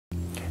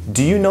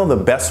Do you know the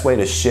best way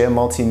to share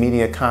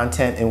multimedia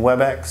content in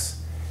Webex?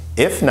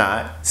 If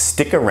not,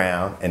 stick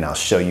around and I'll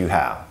show you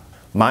how.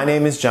 My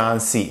name is John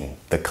Seaton,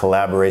 the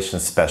Collaboration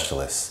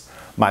Specialist.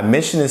 My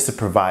mission is to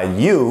provide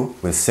you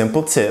with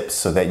simple tips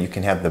so that you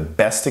can have the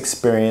best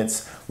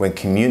experience when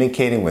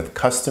communicating with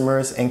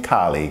customers and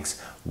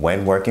colleagues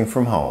when working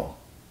from home.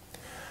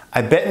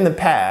 I bet in the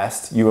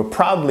past you were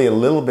probably a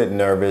little bit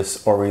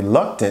nervous or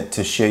reluctant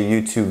to share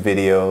YouTube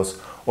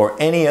videos or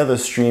any other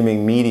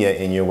streaming media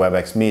in your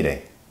Webex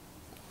meeting.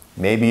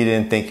 Maybe you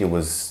didn't think it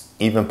was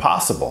even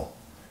possible.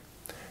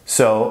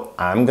 So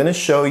I'm going to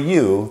show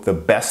you the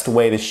best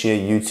way to share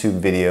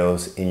YouTube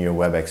videos in your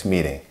Webex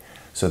meeting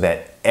so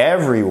that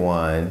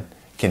everyone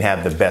can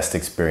have the best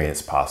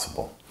experience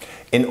possible.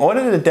 In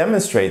order to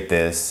demonstrate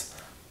this,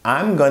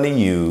 I'm going to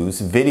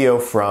use video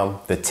from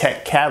the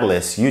Tech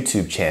Catalyst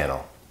YouTube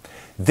channel.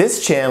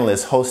 This channel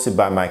is hosted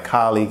by my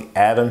colleague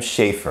Adam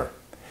Schaefer.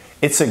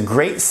 It's a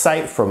great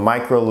site for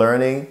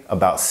micro-learning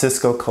about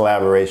Cisco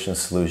collaboration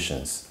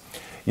solutions.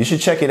 You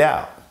should check it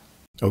out.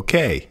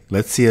 Okay,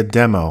 let's see a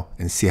demo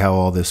and see how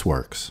all this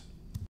works.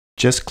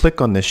 Just click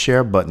on the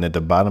Share button at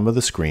the bottom of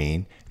the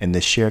screen and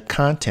the Share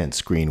Content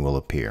screen will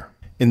appear.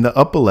 In the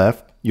upper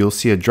left, you'll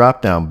see a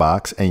drop-down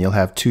box and you'll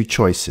have two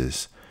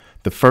choices.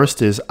 The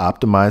first is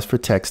Optimize for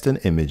text and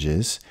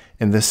images,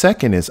 and the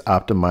second is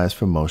Optimize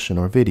for motion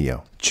or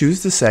video.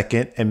 Choose the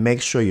second and make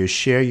sure your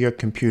Share Your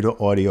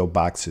Computer Audio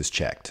box is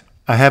checked.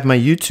 I have my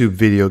YouTube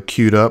video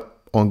queued up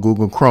on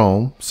Google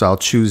Chrome, so I'll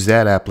choose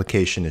that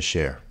application to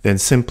share. Then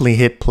simply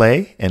hit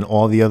play and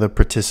all the other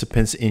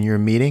participants in your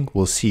meeting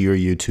will see your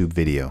YouTube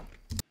video.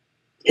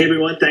 Hey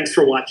everyone, thanks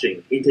for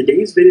watching. In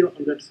today's video,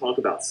 I'm going to talk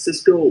about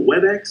Cisco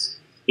Webex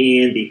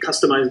and the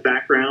customized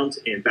backgrounds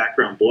and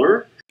background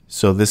blur.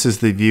 So this is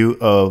the view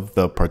of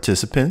the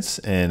participants,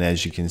 and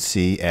as you can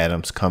see,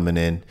 Adam's coming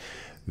in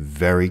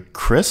very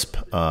crisp.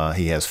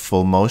 He has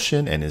full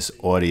motion and his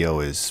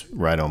audio is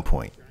right on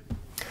point.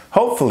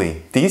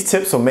 Hopefully, these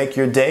tips will make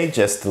your day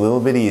just a little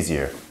bit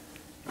easier.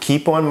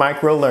 Keep on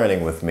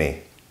micro-learning with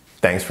me.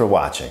 Thanks for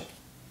watching.